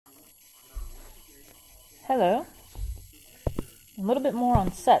Hello. A little bit more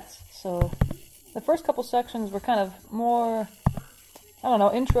on sets. So the first couple sections were kind of more, I don't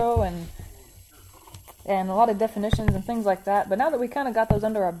know, intro and a lot of definitions and things like that. But now that we kind of got those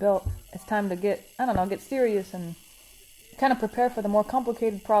under our belt, it's time to get serious and kind of prepare for the more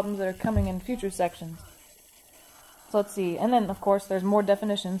complicated problems that are coming in future sections. So let's see. And then, of course, there's more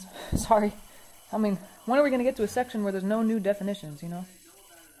definitions. Sorry. I mean, when are we going to get to a section where there's no new definitions, you know?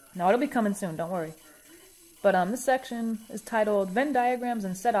 No, it'll be coming soon, don't worry. But this section is titled Venn Diagrams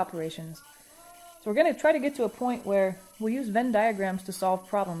and Set Operations. So we're going to try to get to a point where we'll use Venn diagrams to solve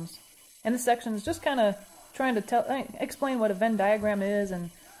problems. And this section is just kind of trying to explain what a Venn diagram is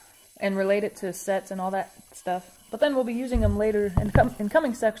and relate it to sets and all that stuff. But then we'll be using them later in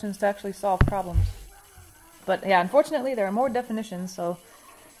coming sections to actually solve problems. But yeah, unfortunately there are more definitions, so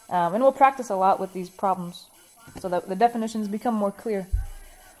and we'll practice a lot with these problems so that the definitions become more clear.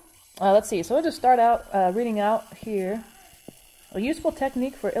 Let's see, so we'll just start out reading out here. A useful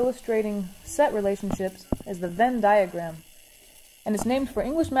technique for illustrating set relationships is the Venn diagram. And it's named for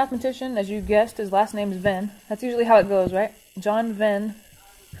English mathematician, as you guessed, his last name is Venn. That's usually how it goes, right? John Venn,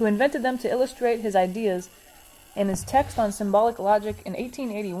 who invented them to illustrate his ideas in his text on symbolic logic in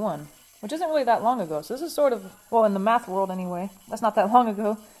 1881, which isn't really that long ago. So this is sort of, well, in the math world anyway, that's not that long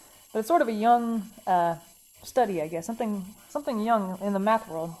ago, but it's sort of a young study, I guess, something young in the math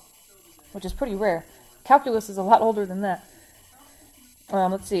world, which is pretty rare. Calculus is a lot older than that.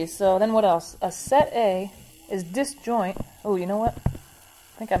 Let's see, so then what else? A set A is disjoint. Oh, you know what?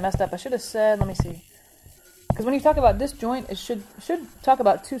 I think I messed up. I should have said, let me see. Because when you talk about disjoint, it should talk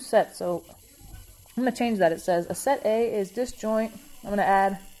about two sets. So I'm going to change that. It says a set A is disjoint. I'm going to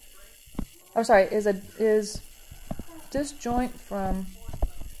add, oh sorry, is disjoint from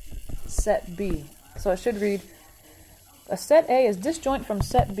set B. So it should read, a set A is disjoint from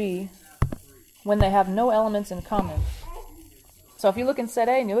set B when they have no elements in common. So if you look in set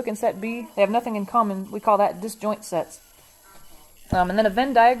A and you look in set B, they have nothing in common. We call that disjoint sets. And then a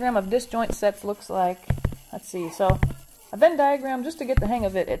Venn diagram of disjoint sets looks like, let's see, so a Venn diagram, just to get the hang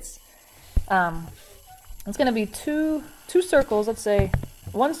of it, it's going to be two circles. Let's say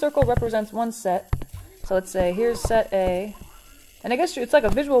one circle represents one set. So let's say here's set A. And I guess it's like a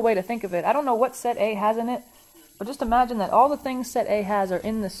visual way to think of it. I don't know what set A has in it, but just imagine that all the things set A has are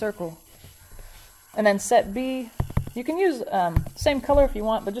in the circle. And then set B, you can use same color if you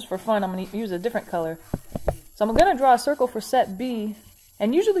want, but just for fun, I'm going to use a different color. So I'm going to draw a circle for set B,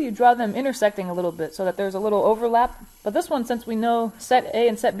 and usually you draw them intersecting a little bit so that there's a little overlap. But this one, since we know set A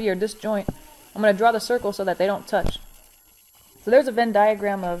and set B are disjoint, I'm going to draw the circle so that they don't touch. So there's a Venn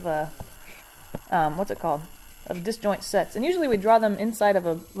diagram of, what's it called? Of disjoint sets. And usually we draw them inside of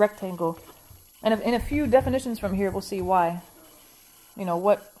a rectangle. And in a few definitions from here, we'll see why. You know,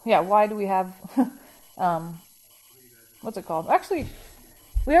 why do we have, what's it called? Actually,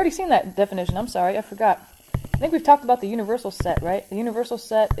 we already seen that definition. I'm sorry, I forgot. I think we've talked about the universal set, right? The universal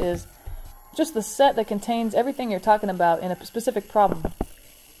set is just the set that contains everything you're talking about in a specific problem.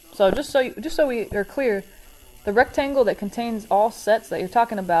 So just so we are clear, the rectangle that contains all sets that you're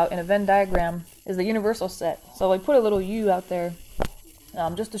talking about in a Venn diagram is the universal set. So we put a little U out there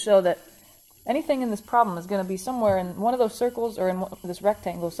just to show that anything in this problem is going to be somewhere in one of those circles or in this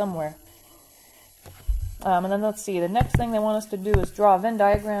rectangle somewhere. And then let's see, the next thing they want us to do is draw a Venn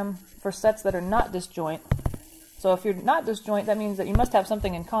diagram for sets that are not disjoint. So if you're not disjoint, that means that you must have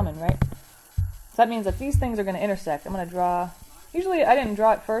something in common, right? So that means that these things are going to intersect. I'm going to draw, usually I didn't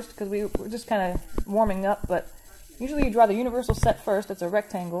draw it first because we were just kind of warming up, but usually you draw the universal set first, it's a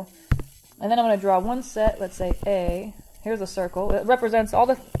rectangle. And then I'm going to draw one set, let's say A. Here's a circle. It represents all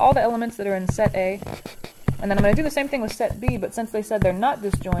the elements that are in set A. And then I'm going to do the same thing with set B, but since they said they're not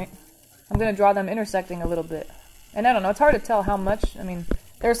disjoint, I'm going to draw them intersecting a little bit. And I don't know, it's hard to tell how much. I mean,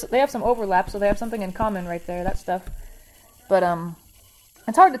 they have some overlap, so they have something in common right there, that stuff. But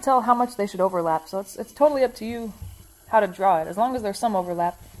it's hard to tell how much they should overlap, so it's totally up to you how to draw it, as long as there's some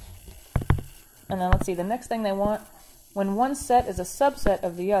overlap. And then let's see, the next thing they want, when one set is a subset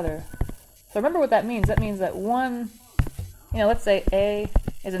of the other. So remember what that means. That means that one, you know, let's say A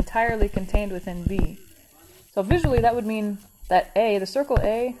is entirely contained within B. So visually that would mean that A, the circle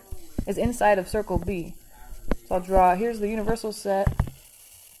A, is inside of circle B. So I'll draw, here's the universal set.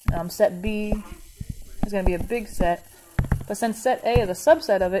 Set B is going to be a big set. But since set A is a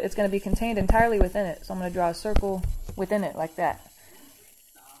subset of it, it's going to be contained entirely within it. So I'm going to draw a circle within it like that.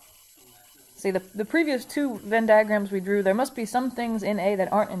 See, the previous two Venn diagrams we drew, there must be some things in A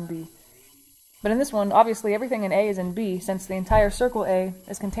that aren't in B. But in this one, obviously everything in A is in B, since the entire circle A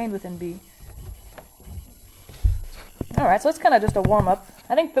is contained within B. Alright, so it's kind of just a warm-up.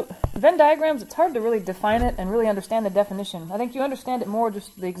 I think the Venn diagrams, it's hard to really define it and really understand the definition. I think you understand it more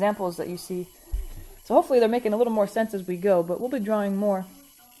just the examples that you see. So hopefully they're making a little more sense as we go, but we'll be drawing more.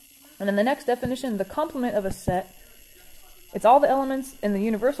 And then the next definition, the complement of a set, it's all the elements in the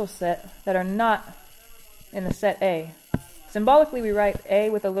universal set that are not in the set A. Symbolically we write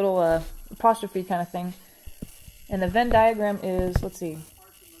A with a little apostrophe kind of thing. And the Venn diagram is, let's see.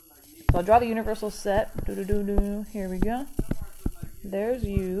 So I'll draw the universal set. Here we go. There's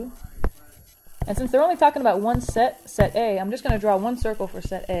U. And since they're only talking about one set, set A, I'm just going to draw one circle for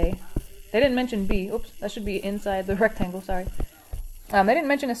set A. They didn't mention B. Oops, that should be inside the rectangle, sorry. They didn't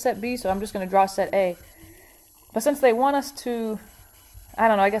mention a set B, so I'm just going to draw set A. But since they want us to, I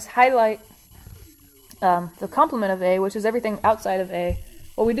don't know, I guess highlight the complement of A, which is everything outside of A,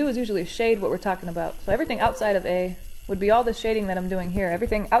 what we do is usually shade what we're talking about. So everything outside of A would be all the shading that I'm doing here.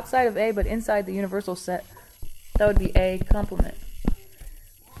 Everything outside of A but inside the universal set, that would be A complement.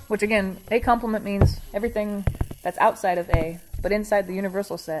 Which again, A complement means everything that's outside of A but inside the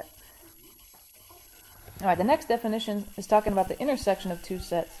universal set. Alright, the next definition is talking about the intersection of two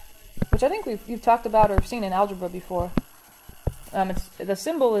sets, which I think you've talked about or seen in algebra before. The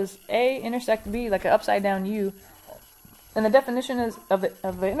symbol is A intersect B, like an upside down U. And the definition is of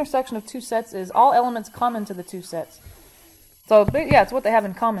the intersection of two sets is all elements common to the two sets. So yeah, it's what they have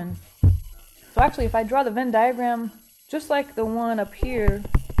in common. So actually, if I draw the Venn diagram just like the one up here,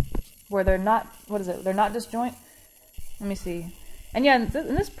 where they're not, what is it? They're not disjoint. Let me see. And yeah, in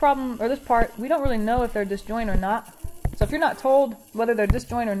this problem or this part, we don't really know if they're disjoint or not. So if you're not told whether they're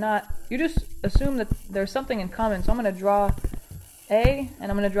disjoint or not, you just assume that there's something in common. So I'm going to draw A and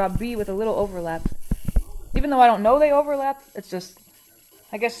I'm going to draw B with a little overlap. Even though I don't know they overlap, it's just,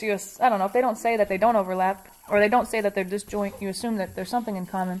 I guess I don't know, if they don't say that they don't overlap, or they don't say that they're disjoint, you assume that there's something in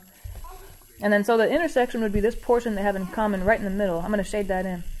common. And then so the intersection would be this portion they have in common right in the middle. I'm going to shade that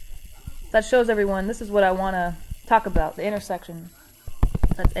in. That shows everyone, this is what I want to talk about, the intersection.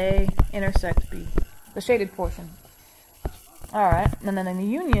 That's A intersect B, the shaded portion. Alright, and then in the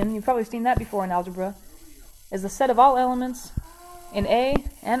union, you've probably seen that before in algebra, is the set of all elements in A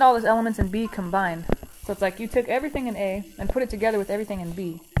and all its elements in B combined. So it's like you took everything in A and put it together with everything in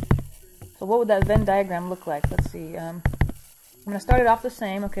B. So what would that Venn diagram look like? Let's see. I'm going to start it off the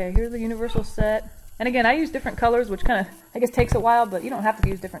same. Okay, here's the universal set. And again, I use different colors, which kind of, I guess, takes a while, but you don't have to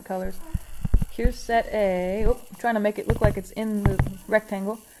use different colors. Here's set A. Oh, I'm trying to make it look like it's in the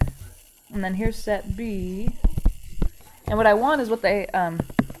rectangle. And then here's set B. And what I want is what they,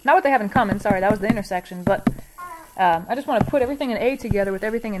 not what they have in common, sorry, that was the intersection, but I just want to put everything in A together with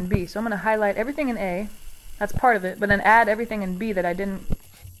everything in B. So I'm going to highlight everything in A, that's part of it, but then add everything in B that I didn't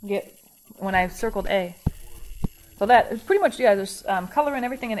get when I circled A. So that is pretty much, yeah, there's color in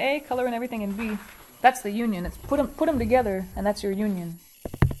everything in A, color in everything in B. That's the union. It's put them together, and that's your union.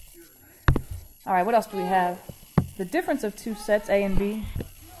 Alright, what else do we have? The difference of two sets, A and B.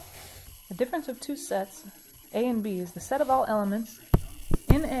 The difference of two sets, A and B, is the set of all elements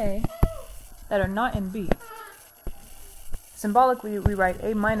in A that are not in B. Symbolically, we write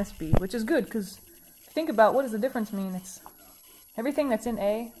A minus B, which is good, because if you think about what does the difference mean, it's everything that's in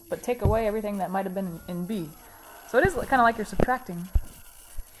A, but take away everything that might have been in B. So it is kind of like you're subtracting.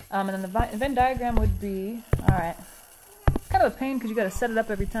 And then the Venn diagram would be, alright, it's kind of a pain because you got to set it up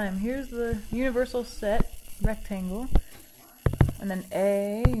every time. Here's the universal set, rectangle, and then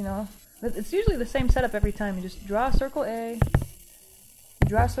A, you know, it's usually the same setup every time. You just draw a circle A,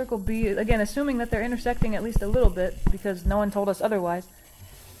 draw a circle B, again, assuming that they're intersecting at least a little bit, because no one told us otherwise.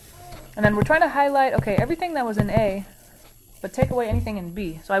 And then we're trying to highlight, okay, everything that was in A, but take away anything in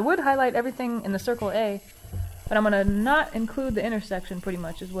B. So I would highlight everything in the circle A, but I'm going to not include the intersection, pretty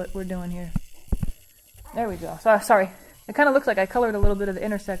much, is what we're doing here. There we go. So, sorry. It kind of looks like I colored a little bit of the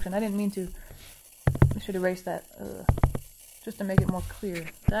intersection. I didn't mean to. I should erase that, just to make it more clear.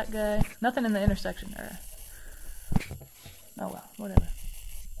 That guy, nothing in the intersection there. Oh well, whatever.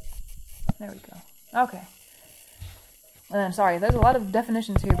 There we go. Okay. And then, sorry, there's a lot of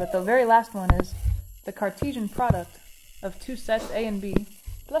definitions here, but the very last one is the Cartesian product of two sets A and B.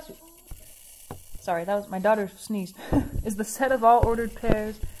 Bless you. Sorry, that was my daughter sneezed. Is the set of all ordered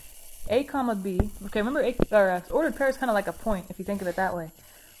pairs A comma B. Okay, remember ordered pair is kind of like a point if you think of it that way.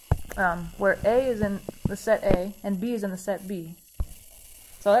 Where A is in the set A and B is in the set B.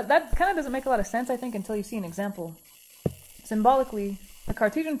 So that kind of doesn't make a lot of sense, I think, until you see an example. Symbolically, the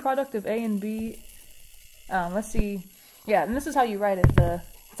Cartesian product of A and B, let's see, yeah, and this is how you write it.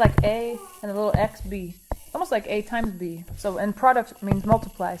 It's like A and a little XB. Almost like A times B. So, and product means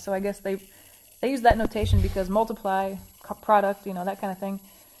multiply, so I guess they use that notation because multiply, product, you know, that kind of thing.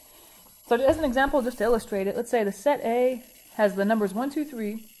 So as an example, just to illustrate it, let's say the set A has the numbers 1, 2,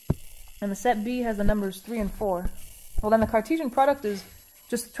 3, and the set B has the numbers 3 and 4. Well, then the Cartesian product is,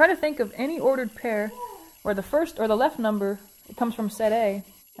 just try to think of any ordered pair where the first or the left number comes from set A,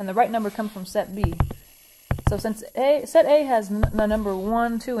 and the right number comes from set B. So since set A has the number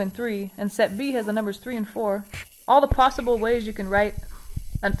 1, 2, and 3, and set B has the numbers 3 and 4, all the possible ways you can write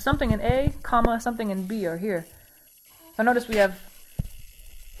something in A, comma, something in B are here. So notice we have,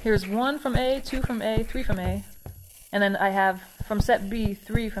 here's 1 from A, 2 from A, 3 from A, and then I have from set B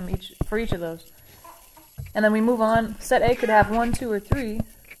 3 for each of those. And then we move on. Set A could have 1, 2, or 3.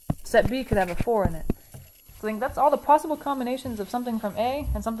 Set B could have a 4 in it. So I think that's all the possible combinations of something from A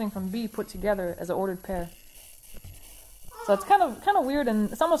and something from B put together as an ordered pair. So it's kind of weird,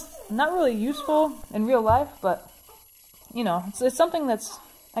 and it's almost not really useful in real life, but you know, it's something that's,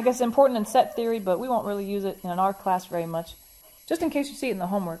 I guess, important in set theory, but we won't really use it in our class very much, just in case you see it in the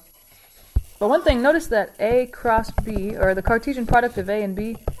homework. But one thing, notice that A cross B, or the Cartesian product of A and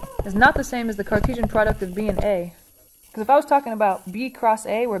B, is not the same as the Cartesian product of B and A. Because if I was talking about B cross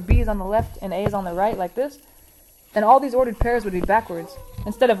A, where B is on the left and A is on the right, like this, then all these ordered pairs would be backwards.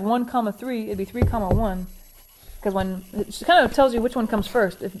 Instead of 1, 3, it'd be 3, 1. Because when it kind of tells you which one comes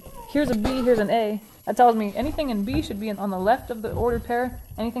first. If here's a B, here's an A, that tells me anything in B should be on the left of the ordered pair,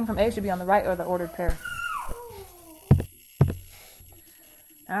 anything from A should be on the right of the ordered pair.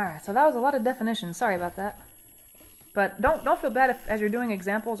 Alright, so that was a lot of definitions. Sorry about that. But don't feel bad if, as you're doing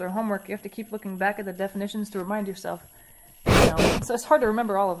examples or homework, you have to keep looking back at the definitions to remind yourself. You know, it's hard to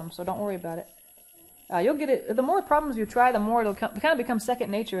remember all of them, so don't worry about it. You'll get it. The more problems you try, the more it'll kind of become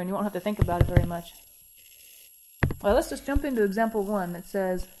second nature, and you won't have to think about it very much. Well, let's just jump into example 1. It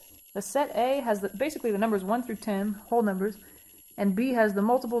says the set A has basically the numbers 1 through 10, whole numbers, and B has the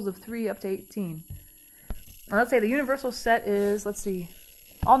multiples of 3 up to 18. Now, let's say the universal set is, let's see,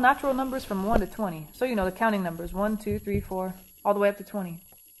 all natural numbers from 1 to 20. So you know the counting numbers, 1, 2, 3, 4, all the way up to 20.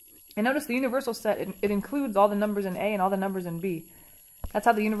 And notice the universal set, it includes all the numbers in A and all the numbers in B. That's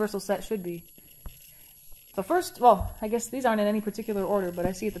how the universal set should be. So first, well, I guess these aren't in any particular order, but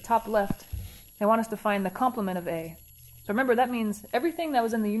I see at the top left, they want us to find the complement of A. So remember, that means everything that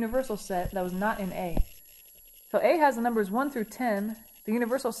was in the universal set that was not in A. So A has the numbers 1 through 10. The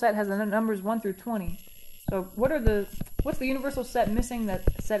universal set has the numbers 1 through 20. So what's the universal set missing that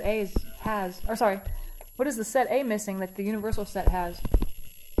set A has? Or sorry, what is the set A missing that the universal set has?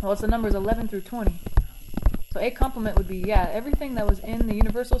 Well, it's the numbers 11 through 20. So A complement would be, yeah, everything that was in the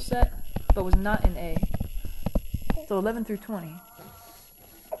universal set but was not in A. So 11 through 20.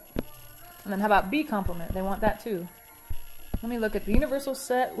 And then how about B complement? They want that too. Let me look at the universal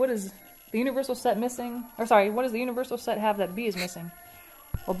set. What is the universal set missing? Or sorry, what does the universal set have that B is missing?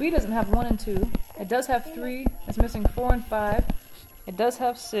 Well, B doesn't have 1 and 2. It does have 3. It's missing 4 and 5. It does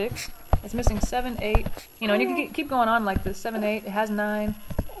have 6. It's missing 7, 8. You know, and you can keep going on like this. 7, 8. It has 9.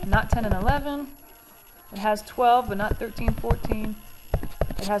 Not 10 and 11. It has 12, but not 13, 14.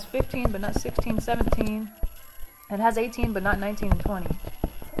 It has 15, but not 16, 17. It has 18, but not 19 and 20.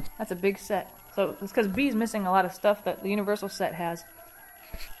 That's a big set. So it's because B is missing a lot of stuff that the universal set has.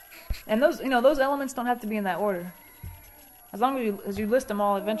 And those, you know, those elements don't have to be in that order, as long as you list them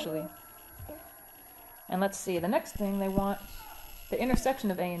all eventually. And let's see, the next thing they want, the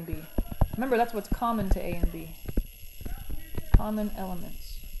intersection of A and B. Remember, that's what's common to A and B. Common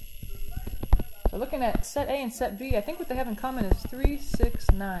elements. So looking at set A and set B, I think what they have in common is 3,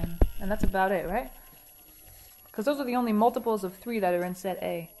 6, 9. And that's about it, right? Because those are the only multiples of 3 that are in set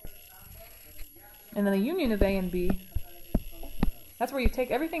A. And then the union of A and B, that's where you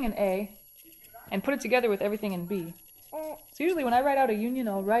take everything in A and put it together with everything in B. So usually when I write out a union,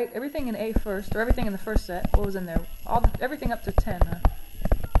 I'll write everything in A first, or everything in the first set. What was in there? Everything up to 10.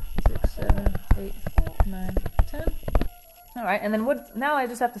 6, 7, 8, 9, 10. Alright, and then now I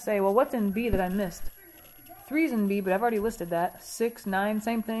just have to say, well, what's in B that I missed? 3's in B, but I've already listed that. 6, 9,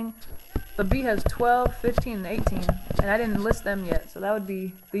 same thing. But B has 12, 15, and 18, and I didn't list them yet, so that would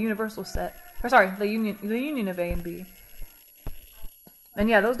be the universal set. Or sorry, the union of A and B. And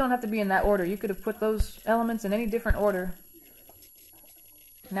yeah, those don't have to be in that order. You could have put those elements in any different order.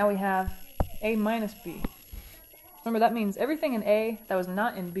 Now we have A minus B. Remember, that means everything in A that was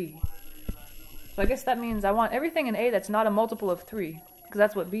not in B. So I guess that means I want everything in A that's not a multiple of 3, because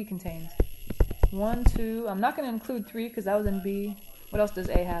that's what B contains. 1, 2, I'm not going to include 3 because that was in B. What else does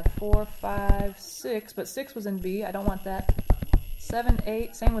A have? 4, 5, 6, but 6 was in B, I don't want that. 7,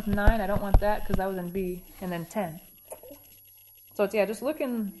 8, same with 9, I don't want that because that was in B, and then 10. So it's, yeah, just look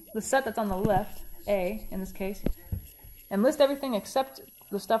in the set that's on the left, A in this case, and list everything except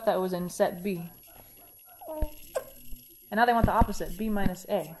the stuff that was in set B. And now they want the opposite, B minus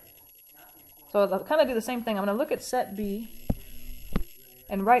A. So I'll kind of do the same thing. I'm going to look at set B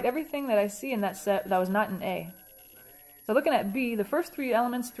and write everything that I see in that set that was not in A. So looking at B, the first three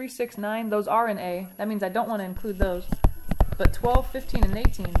elements, 3, 6, 9, those are in A. That means I don't want to include those. But 12, 15, and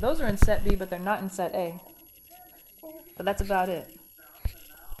 18, those are in set B, but they're not in set A. But that's about it.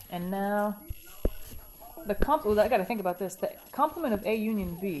 And now, I got to think about this. The complement of A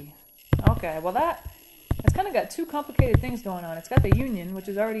union B. Okay, well it's kind of got two complicated things going on. It's got the union, which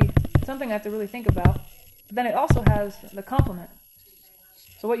is already something I have to really think about. But then it also has the complement.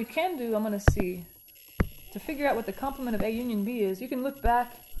 So what you can do, I'm going to see, to figure out what the complement of A union B is, you can look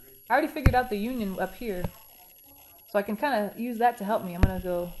back. I already figured out the union up here. So I can kind of use that to help me. I'm going to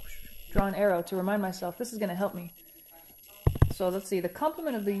go draw an arrow to remind myself this is going to help me. So let's see, the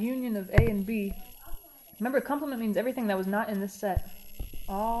complement of the union of A and B. Remember, complement means everything that was not in this set.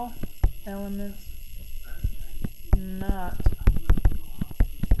 All elements not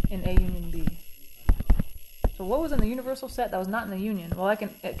in A union B. So what was in the universal set that was not in the union? Well,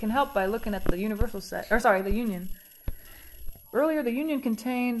 it can help by looking at the universal set, or sorry, the union. Earlier, the union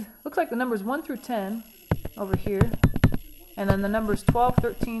contained, looks like the numbers 1 through 10 over here, and then the numbers 12,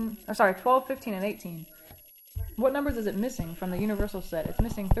 15, and 18. What numbers is it missing from the universal set? It's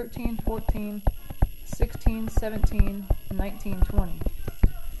missing 13, 14, 16, 17, 19, 20.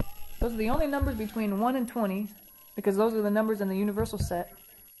 Those are the only numbers between 1 and 20, because those are the numbers in the universal set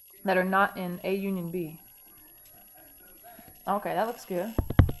that are not in A union B. Okay, that looks good.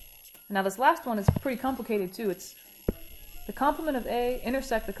 Now this last one is pretty complicated too. It's the complement of A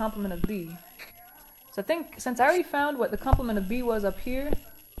intersect the complement of B. So I think, since I already found what the complement of B was up here,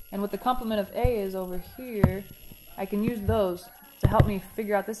 and what the complement of A is over here, I can use those to help me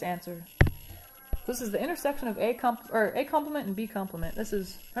figure out this answer. So this is the intersection of A complement and B complement. This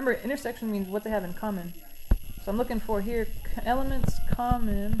is, remember, intersection means what they have in common. So I'm looking for here elements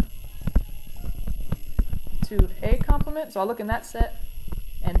common to A complement. So I'll look in that set,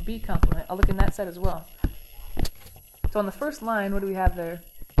 and B complement. I'll look in that set as well. So on the first line, what do we have there?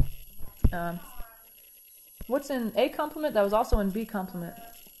 What's in A complement that was also in B complement?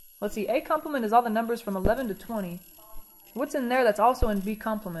 Let's see, A complement is all the numbers from 11 to 20. What's in there that's also in B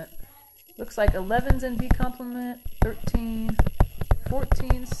complement? Looks like 11's in B complement, 13,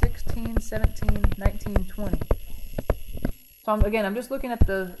 14, 16, 17, 19, 20. So I'm just looking at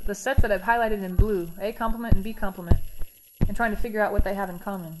the sets that I've highlighted in blue, A complement and B complement, and trying to figure out what they have in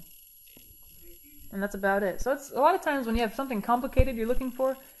common. And that's about it. So it's a lot of times when you have something complicated you're looking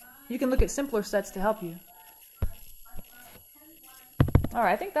for, you can look at simpler sets to help you.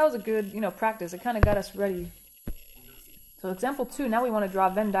 Alright, I think that was a good, practice. It kind of got us ready. So example 2, now we want to draw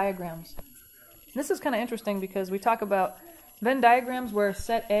Venn diagrams. And this is kind of interesting because we talk about Venn diagrams where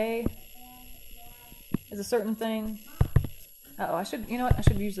set A is a certain thing. Uh-oh, I should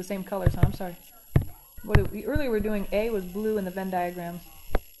use the same colors, huh? I'm sorry. Earlier we were doing A was blue in the Venn diagrams.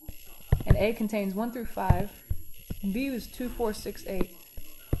 And A contains 1 through 5. And B was 2, 4, 6, 8.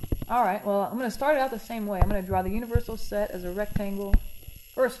 Alright, well, I'm going to start it out the same way. I'm going to draw the universal set as a rectangle,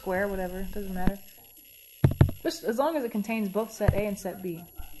 or a square, whatever, doesn't matter. Just as long as it contains both set A and set B.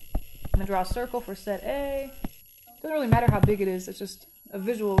 I'm going to draw a circle for set A. Doesn't really matter how big it is, it's just a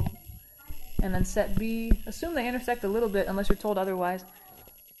visual. And then set B, assume they intersect a little bit unless you're told otherwise.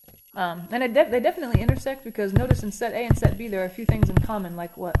 And they definitely intersect because notice in set A and set B there are a few things in common,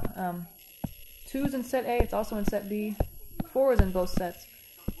 like what? 2 is in set A, it's also in set B. 4 is in both sets.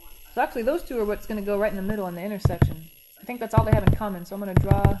 So actually those two are what's going to go right in the middle in the intersection. I think that's all they have in common, so I'm going to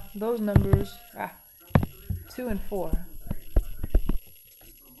draw those numbers, 2 and 4.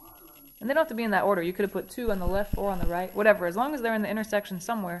 And they don't have to be in that order. You could have put 2 on the left, 4 on the right, whatever, as long as they're in the intersection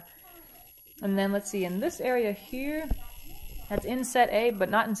somewhere. And then let's see, in this area here, that's in set A but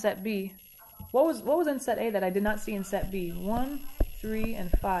not in set B. What was in set A that I did not see in set B? 1, 3,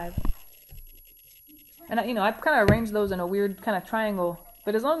 and 5. And I kind of arranged those in a weird kind of triangle,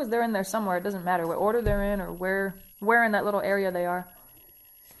 but as long as they're in there somewhere, it doesn't matter what order they're in or where in that little area they are.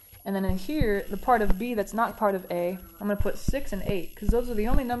 And then in here, the part of B that's not part of A, I'm going to put 6 and 8, because those are the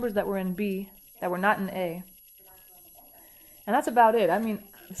only numbers that were in B that were not in A. And that's about it. I mean,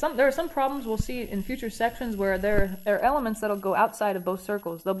 there are some problems we'll see in future sections where there are elements that'll go outside of both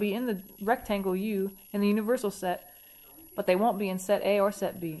circles. They'll be in the rectangle U in the universal set, but they won't be in set A or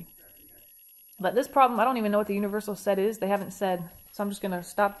set B. But this problem, I don't even know what the universal set is. They haven't said, so I'm just going to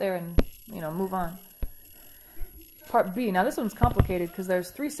stop there and, move on. Part B. Now this one's complicated because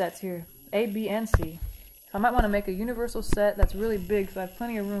there's 3 sets here, A, B, and C. So I might want to make a universal set that's really big so I have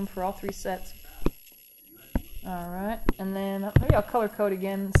plenty of room for all 3 sets. Alright, and then maybe I'll color code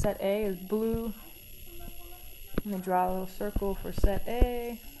again. Set A is blue. Let me draw a little circle for set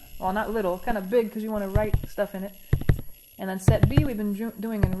A. Well, not little, kind of big because you want to write stuff in it. And then set B we've been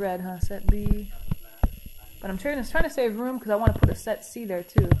doing in red, huh? Set B. But I'm trying to save room because I want to put a set C there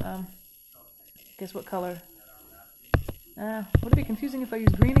too. Guess what color? Would it be confusing if I use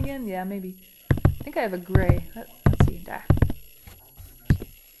green again? Yeah, maybe. I think I have a gray. Let's see.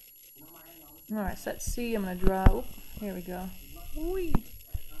 Alright, set C. I'm going to draw. Oop, here we go. Whee!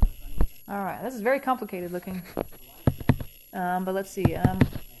 Alright, this is very complicated looking. But let's see.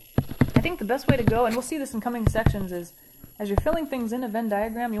 I think the best way to go, and we'll see this in coming sections, is as you're filling things in a Venn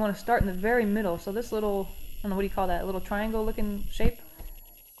diagram, you want to start in the very middle. So this little, I don't know, what do you call that? Little triangle looking shape.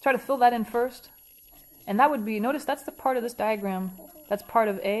 Try to fill that in first. And that would be, notice that's the part of this diagram that's part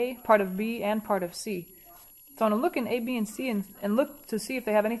of A, part of B, and part of C. So I'm going to look in A, B, and C and look to see if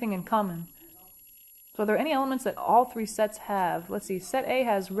they have anything in common. So are there any elements that all three sets have? Let's see, set A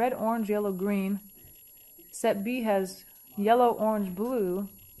has red, orange, yellow, green. Set B has yellow, orange, blue.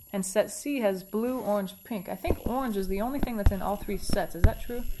 And set C has blue, orange, pink. I think orange is the only thing that's in all three sets. Is that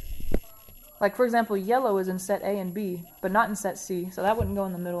true? Like, for example, yellow is in set A and B, but not in set C, so that wouldn't go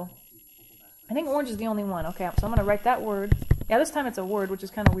in the middle. I think orange is the only one. Okay, so I'm going to write that word. Yeah, this time it's a word, which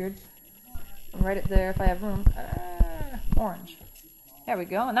is kind of weird. I'll write it there if I have room. Orange. There we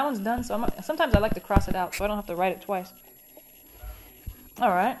go. And that one's done, so sometimes I like to cross it out so I don't have to write it twice.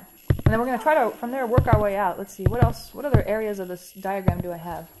 Alright. And then we're going to try to, from there, work our way out. Let's see, what else? What other areas of this diagram do I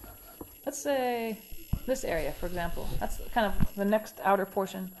have? Let's say this area, for example. That's kind of the next outer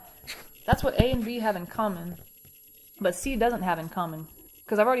portion. That's what A and B have in common, but C doesn't have in common.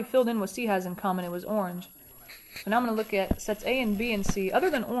 Because I've already filled in what C has in common. It was orange. So now I'm going to look at sets A and B and C. Other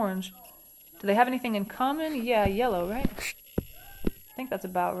than orange, do they have anything in common? Yeah, yellow, right? I think that's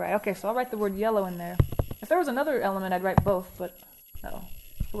about right. Okay, so I'll write the word yellow in there. If there was another element, I'd write both, but no.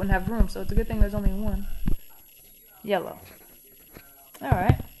 It wouldn't have room, so it's a good thing there's only one. Yellow.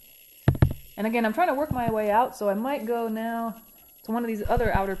 Alright. And again, I'm trying to work my way out, so I might go now to one of these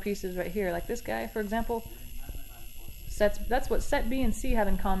other outer pieces right here, like this guy, for example. That's what set B and C have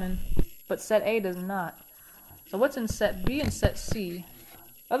in common, but set A does not. So what's in set B and set C,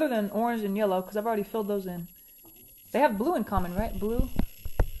 other than orange and yellow, because I've already filled those in? They have blue in common, right? Blue?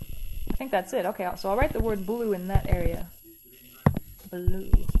 I think that's it. Okay, so I'll write the word blue in that area. Blue.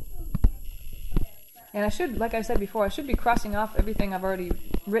 And I should, like I said before, I should be crossing off everything I've already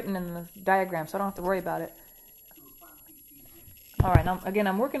written in the diagram, so I don't have to worry about it. Alright, now again,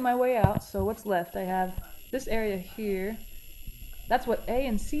 I'm working my way out, so what's left? I have this area here. That's what A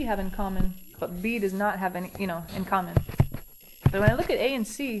and C have in common, but B does not have any, in common. But when I look at A and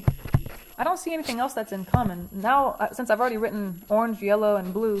C, I don't see anything else that's in common. Now, since I've already written orange, yellow,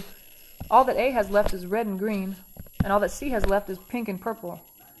 and blue, all that A has left is red and green, and all that C has left is pink and purple.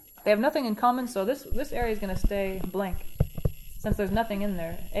 They have nothing in common, so this area is going to stay blank, since there's nothing in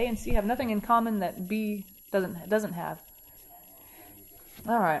there. A and C have nothing in common that B doesn't have.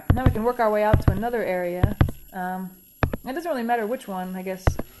 Alright, now we can work our way out to another area. It doesn't really matter which one, I guess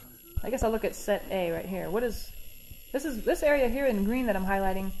I'll look at set A right here. This area here in green that I'm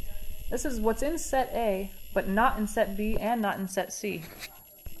highlighting, this is what's in set A, but not in set B and not in set C.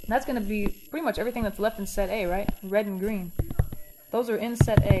 And that's going to be pretty much everything that's left in set A, right? Red and green. Those are in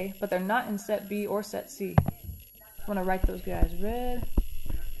set A, but they're not in set B or set C. I want to write those guys, red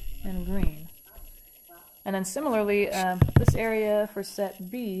and green. And then similarly, this area for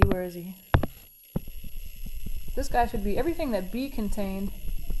set B, where is he? This guy should be everything that B contained,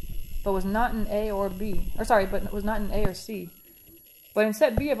 but was not in A or B. Or sorry, but was not in A or C. But in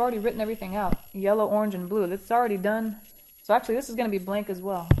set B, I've already written everything out. Yellow, orange, and blue. That's already done. So actually, this is going to be blank as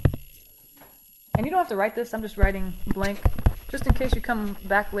well. And you don't have to write this. I'm just writing blank, just in case you come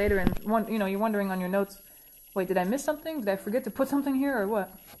back later and you're wondering on your notes, wait, did I miss something? Did I forget to put something here or what?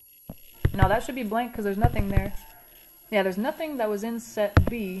 No, that should be blank because there's nothing there. Yeah, there's nothing that was in set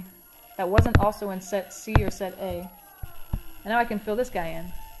B that wasn't also in set C or set A. And now I can fill this guy in.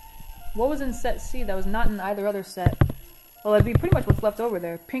 What was in set C that was not in either other set? Well, it'd be pretty much what's left over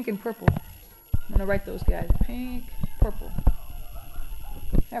there. Pink and purple. I'm going to write those guys. Pink, purple.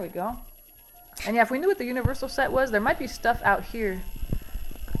 There we go. And yeah, if we knew what the universal set was, there might be stuff out here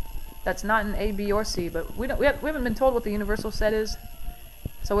that's not in A, B, or C, but we haven't been told what the universal set is,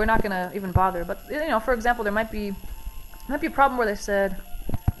 so we're not going to even bother. But, for example, there might be a problem where they said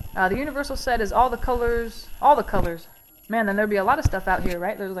the universal set is all the colors. Man, then there'd be a lot of stuff out here,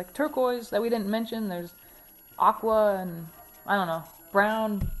 right? There's like turquoise that we didn't mention. There's aqua and, I don't know,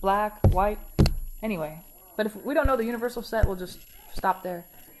 brown, black, white. Anyway, but if we don't know the universal set, we'll just stop there.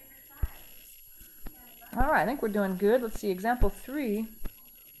 Alright, I think we're doing good. Let's see, example 3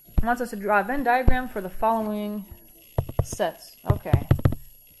 wants us to draw a Venn diagram for the following sets. Okay,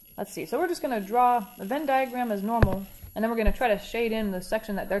 let's see. So we're just going to draw a Venn diagram as normal, and then we're going to try to shade in the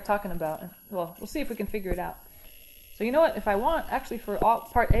section that they're talking about. Well, we'll see if we can figure it out. So you know what? If I want, actually, for all,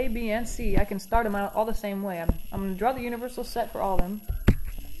 part A, B, and C, I can start them out all the same way. I'm going to draw the universal set for all of them.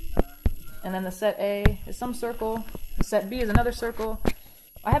 And then the set A is some circle. The set B is another circle.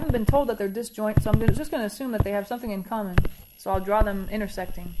 I haven't been told that they're disjoint, so I'm just going to assume that they have something in common. So I'll draw them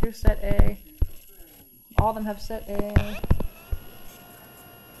intersecting. Here's set A. All of them have set A.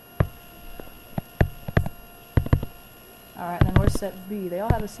 Alright, then where's set B? They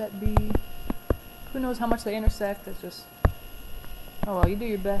all have a set B. Who knows how much they intersect? It's just... oh well, you do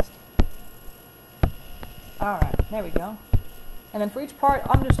your best. Alright, there we go. And then for each part,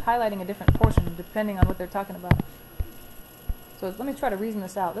 I'm just highlighting a different portion depending on what they're talking about. So let me try to reason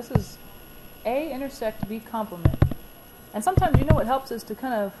this out. This is A intersect B complement. And sometimes, you know, what helps is to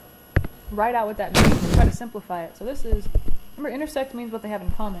kind of write out what that means and try to simplify it. So this is, remember, intersect means what they have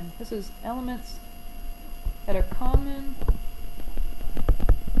in common. This is elements that are common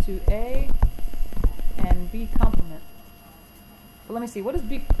to A and B complement. But let me see, what does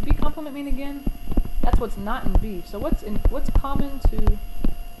B complement mean again? That's what's not in B. So what's common to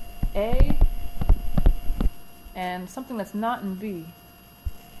A and something that's not in B?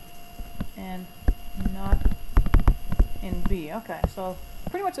 And not in B. Okay, so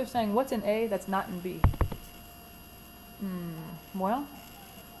pretty much they're saying what's in A that's not in B. Well,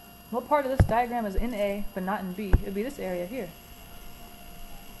 what part of this diagram is in A but not in B? It would be this area here.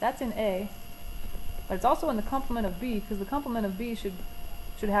 That's in A, but it's also in the complement of B, because the complement of B should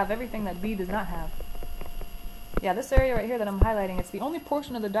have everything that B does not have. Yeah, this area right here that I'm highlighting, it's the only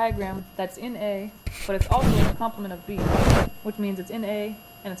portion of the diagram that's in A, but it's also in the complement of B, which means it's in A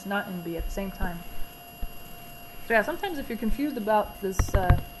and it's not in B at the same time. So yeah, sometimes if you're confused about this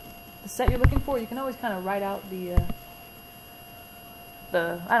the set you're looking for, you can always kind of write out the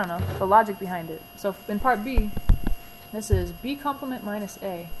I don't know, the logic behind it. So in part B, this is B complement minus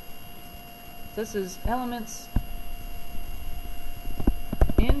A. This is elements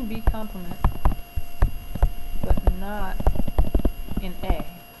in B complement, but not in A.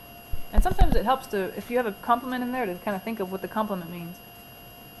 And sometimes it helps to, if you have a complement in there, to kind of think of what the complement means.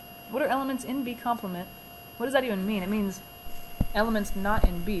 What are elements in B complement? What does that even mean? It means elements not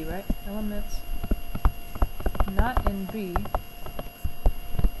in B, right? Elements not in B,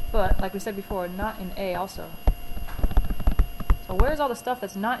 but, like we said before, not in A also. So where's all the stuff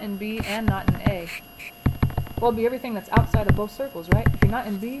that's not in B and not in A? Well, it'll be everything that's outside of both circles, right? If you're not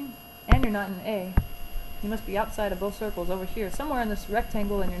in B and you're not in A, you must be outside of both circles over here, somewhere in this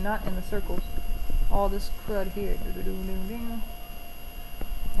rectangle, and you're not in the circles. All this crud here.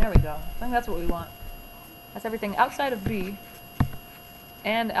 There we go. I think that's what we want. That's everything outside of B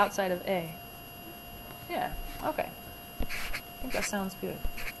and outside of A. Yeah, okay. I think that sounds good.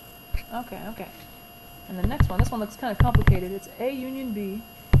 Okay, okay. And the next one, this one looks kind of complicated. It's A union B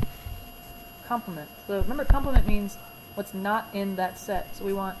complement. So remember, complement means what's not in that set. So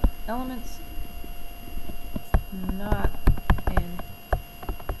we want elements not in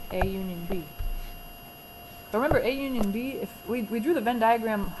A union B. So remember, A union B, if we drew the Venn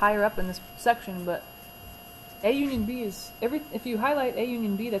diagram higher up in this section, but A union B is if you highlight A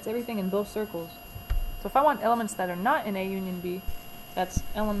union B, that's everything in both circles. So if I want elements that are not in A union B, that's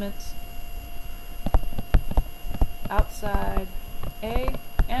elements outside A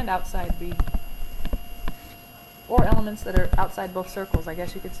and outside B. Or elements that are outside both circles, I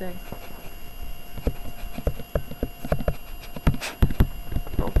guess you could say.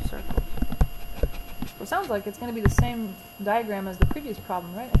 Both circles. So it sounds like it's going to be the same diagram as the previous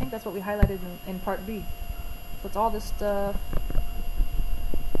problem, right? I think that's what we highlighted in part B. So it's all this stuff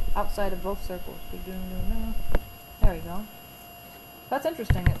outside of both circles. There we go. That's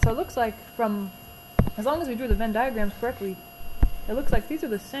interesting. So it looks like as long as we drew the Venn diagrams correctly, it looks like these are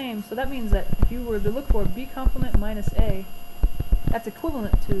the same. So that means that if you were to look for B complement minus A, that's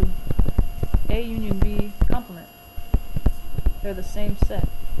equivalent to A union B complement. They're the same set.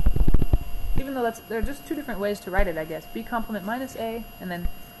 Even though they're just two different ways to write it, I guess. B complement minus A, and then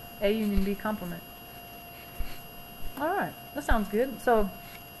A union B complement. Alright, that sounds good. So,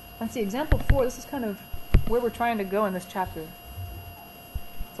 let's see, example 4, this is kind of where we're trying to go in this chapter.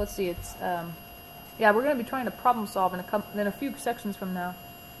 So let's see, it's, yeah, we're going to be trying to problem solve in a few sections from now.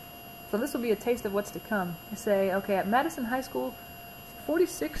 So this will be a taste of what's to come. You say, okay, at Madison High School,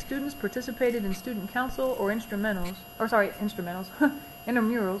 46 students participated in student council or intramurals.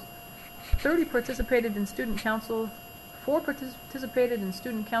 30 participated in student council, 4 participated in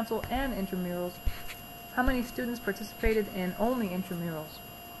student council and intramurals. How many students participated in only intramurals?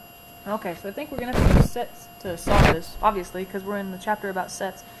 Okay, so I think we're going to have to use sets to solve this, obviously, because we're in the chapter about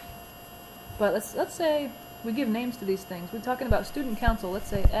sets. But let's say we give names to these things. We're talking about student council. Let's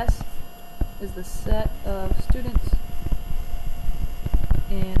say S is the set of students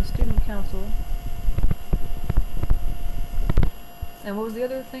in student council. And what was the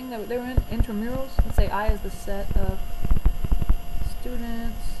other thing that they were in? Intramurals. Let's say I is the set of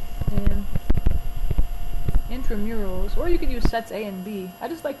students in intramurals. Or you could use sets A and B. I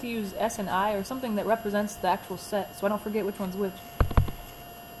just like to use S and I or something that represents the actual set so I don't forget which one's which.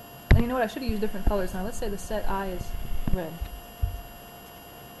 And you know what? I should have used different colors now. Let's say the set I is red.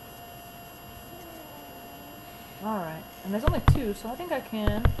 Alright. And there's only 2, so I think I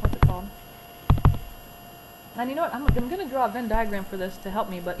can... What's it called? And you know what, I'm going to draw a Venn diagram for this to help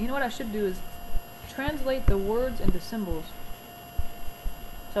me, but you know what I should do is translate the words into symbols.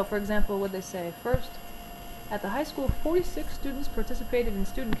 So for example, what they say, first, at the high school, 46 students participated in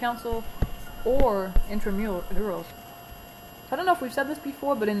student council or intramurals. So I don't know if we've said this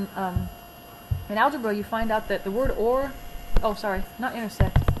before, but in algebra you find out that the word or, oh sorry, not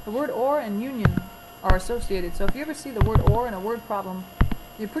intersect, the word or and union are associated. So if you ever see the word or in a word problem,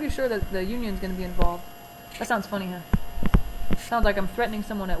 you're pretty sure that the union is going to be involved. That sounds funny, huh? Sounds like I'm threatening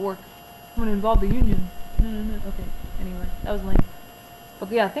someone at work. I'm going to involve the union. No. Okay, anyway, that was lame. But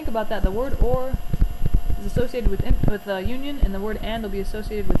yeah, think about that. The word or is associated with union, and the word and will be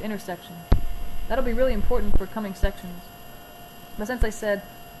associated with intersection. That'll be really important for coming sections. But since I said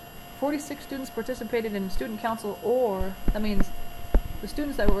 46 students participated in student council or, that means the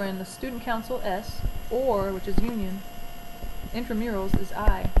students that were in the student council S, or, which is union, intramurals is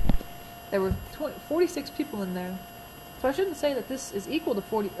I. There were 46 people in there. So I shouldn't say that this is equal to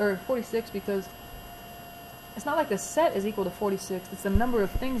 46 because it's not like the set is equal to 46. It's the number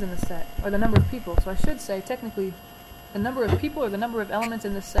of things in the set, or the number of people. So I should say, technically, the number of people or the number of elements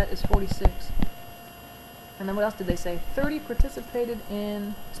in this set is 46. And then what else did they say? 30 participated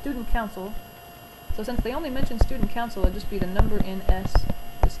in student council. So since they only mentioned student council, it'd just be the number in S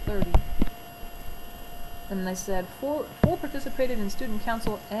is 30. And they said 4 participated in student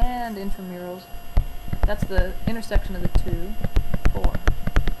council and intramurals. That's the intersection of the 2, 4.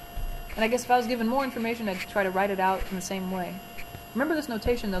 And I guess if I was given more information, I'd try to write it out in the same way. Remember this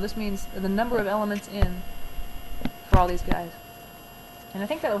notation though, this means the number of elements in for all these guys. And I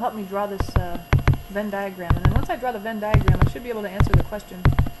think that'll help me draw this Venn diagram. And then once I draw the Venn diagram, I should be able to answer the question.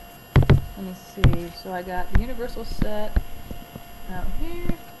 Let me see, so I got the universal set out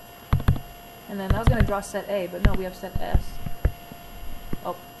here. And then I was going to draw set A, but no, we have set S.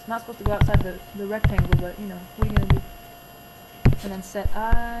 Oh, it's not supposed to go outside the rectangle, but, you know, what are you going to do? And then set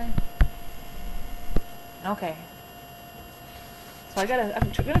I. Okay. So I'm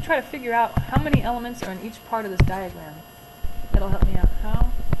going to try to figure out how many elements are in each part of this diagram. That'll help me out. How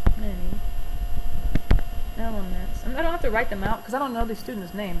many elements? I don't have to write them out, because I don't know these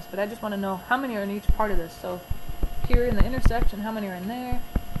students' names, but I just want to know how many are in each part of this. So here in the intersection, how many are in there?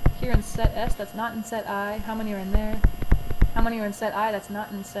 Here in set S, that's not in set I, how many are in there? How many are in set I, that's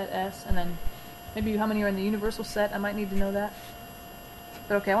not in set S? And then maybe how many are in the universal set, I might need to know that.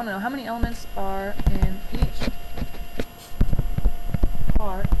 But okay, I want to know how many elements are in each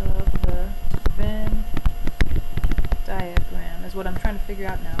part of the Venn diagram, is what I'm trying to figure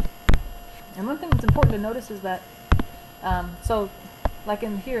out now. And one thing that's important to notice is that, so like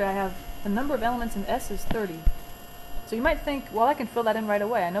in here I have the number of elements in S is 30. So you might think, well, I can fill that in right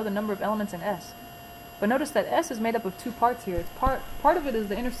away. I know the number of elements in S. But notice that S is made up of 2 parts here. It's part of it is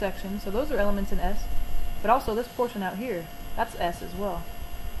the intersection, so those are elements in S. But also this portion out here, that's S as well.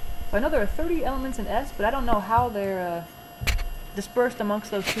 So I know there are 30 elements in S, but I don't know how they're dispersed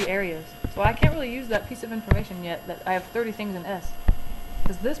amongst those 2 areas. So I can't really use that piece of information yet, that I have 30 things in S.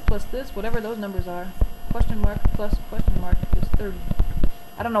 Because this plus this, whatever those numbers are, question mark plus question mark is 30.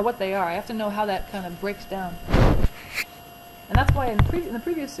 I don't know what they are. I have to know how that kind of breaks down. And that's why in the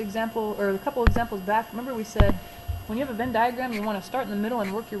previous example, or a couple examples back, remember we said when you have a Venn diagram, you want to start in the middle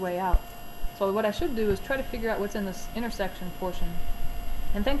and work your way out. So what I should do is try to figure out what's in this intersection portion.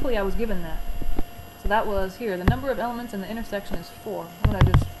 And thankfully I was given that. So that was here. The number of elements in the intersection is 4. And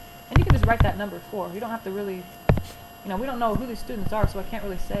you can just write that number 4. You don't have to really, you know, we don't know who these students are, so I can't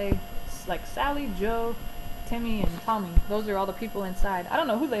really say, like Sally, Joe, Timmy, and Tommy. Those are all the people inside. I don't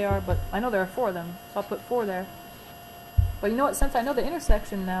know who they are, but I know there are 4 of them, so I'll put 4 there. But you know what, since I know the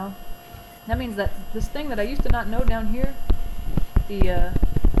intersection now, that means that this thing that I used to not know down here, the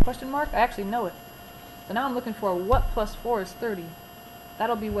question mark, I actually know it. So now I'm looking for what plus 4 is 30.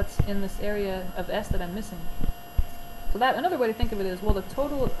 That'll be what's in this area of S that I'm missing. So that, another way to think of it is, well, the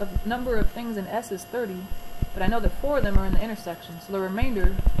total of number of things in S is 30, but I know that 4 of them are in the intersection, so the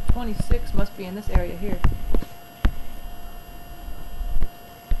remainder, 26, must be in this area here.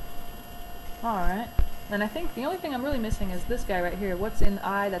 Alright. And I think the only thing I'm really missing is this guy right here. What's in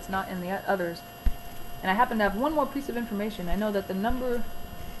I that's not in the others? And I happen to have one more piece of information. I know that the number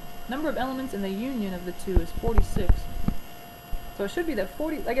of elements in the union of the two is 46. So it should be that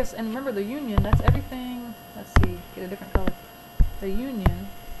 40, I guess, and remember the union, that's everything, let's see, get a different color. The union,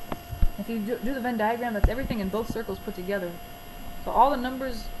 if you do the Venn diagram, that's everything in both circles put together. So all the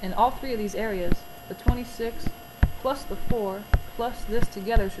numbers in all three of these areas, the 26 plus the 4 plus this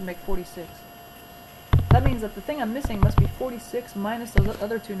together should make 46. That means that the thing I'm missing must be 46 minus those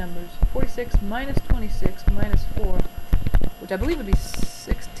other two numbers. 46 minus 26 minus 4, which I believe would be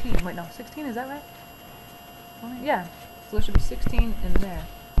 16. Wait, no, 16, is that right? Yeah, so there should be 16 in there.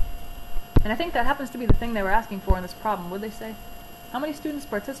 And I think that happens to be the thing they were asking for in this problem. What did they say? How many students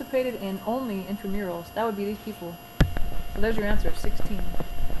participated in only intramurals? That would be these people. So there's your answer, 16.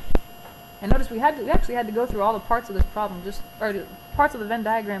 And notice we actually had to go through all the parts of this problem, or the parts of the Venn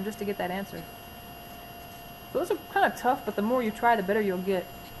diagram just to get that answer. So those are kind of tough, but the more you try, the better you'll get.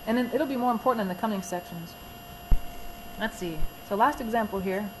 And then it'll be more important in the coming sections. Let's see. So last example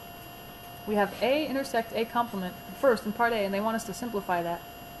here. We have A intersect A complement first in part A, and they want us to simplify that.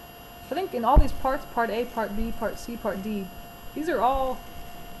 I think in all these parts, part A, part B, part C, part D, these are all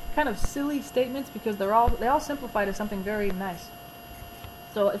kind of silly statements because they all simplify to something very nice.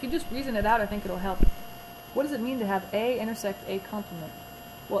 So if you just reason it out, I think it'll help. What does it mean to have A intersect A complement?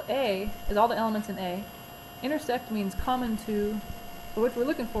 Well, A is all the elements in A. Intersect means common to, but what we're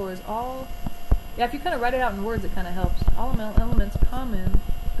looking for is all, yeah, if you kind of write it out in words, it kind of helps. All elements common,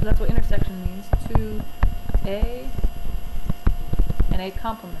 because that's what intersection means, to A and A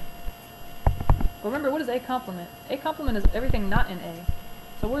complement. But remember, what is A complement? A complement is everything not in A.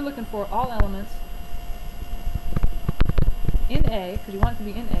 So we're looking for all elements in A, because you want it to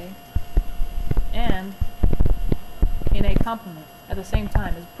be in A, and in A complement at the same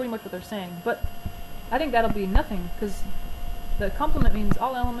time, is pretty much what they're saying. But I think that'll be nothing, because the complement means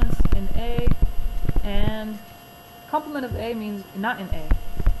all elements in A, and complement of A means not in A.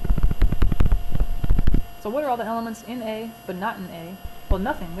 So what are all the elements in A, but not in A? Well,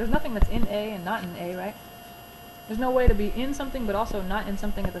 nothing. There's nothing that's in A and not in A, right? There's no way to be in something, but also not in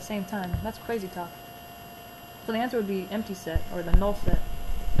something at the same time. That's crazy talk. So the answer would be empty set, or the null set.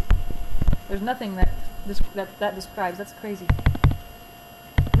 There's nothing that describes. That's crazy.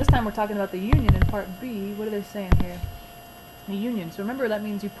 This time we're talking about the union in part B. What are they saying here? The union. So remember, that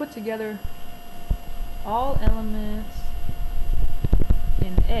means you put together all elements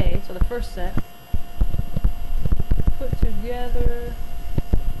in A, so the first set, put together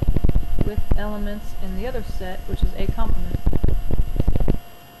with elements in the other set, which is A complement.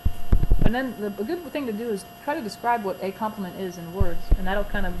 And then a good thing to do is try to describe what A complement is in words, and that'll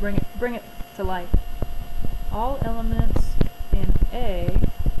kind of bring it to life. All elements in A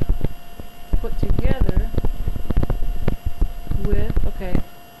put together with, okay,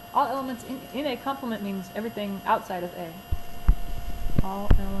 all elements in A complement means everything outside of A. All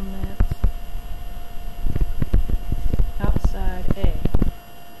elements outside A.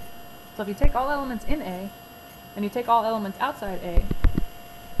 So if you take all elements in A, and you take all elements outside A,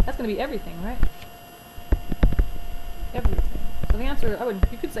 that's going to be everything, right? Everything. So the answer,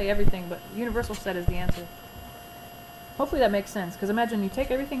 you could say everything, but universal set is the answer. Hopefully that makes sense, because imagine you take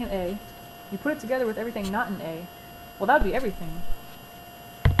everything in A, you put it together with everything not in A, well, that would be everything.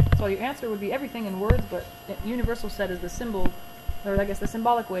 So your answer would be everything in words, but universal set is the symbol, or I guess the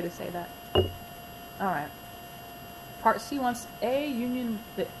symbolic way to say that. Alright. Part C wants A union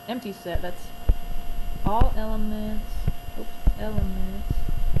the empty set. That's all elements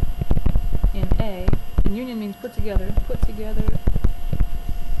in A. And union means put together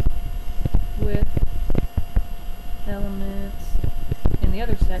with elements in the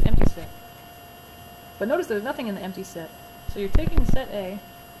other set, empty set. But notice there's nothing in the empty set. So you're taking set A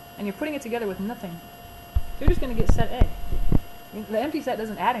and you're putting it together with nothing. So you're just going to get set A. The empty set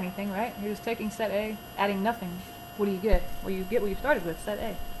doesn't add anything, right? You're just taking set A, adding nothing. What do you get? Well, you get what you started with, set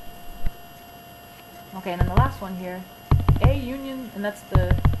A. Okay, and then the last one here, A union, and that's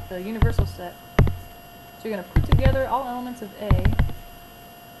the universal set. So you're going to put together all elements of A,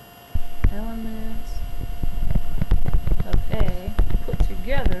 put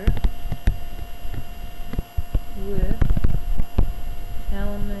together with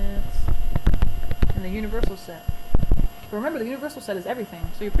elements in the universal set. But remember, the universal set is everything,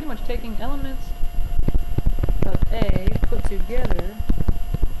 so you're pretty much taking elements of A put together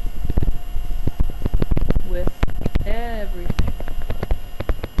with everything.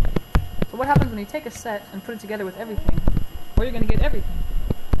 So what happens when you take a set and put it together with everything? Well, you're going to get everything.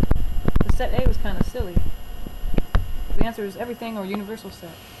 The set A was kind of silly. The answer is everything or universal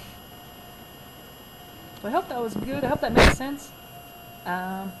set. So I hope that was good. I hope that made sense.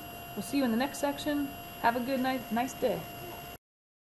 We'll see you in the next section. Have a good night, nice day.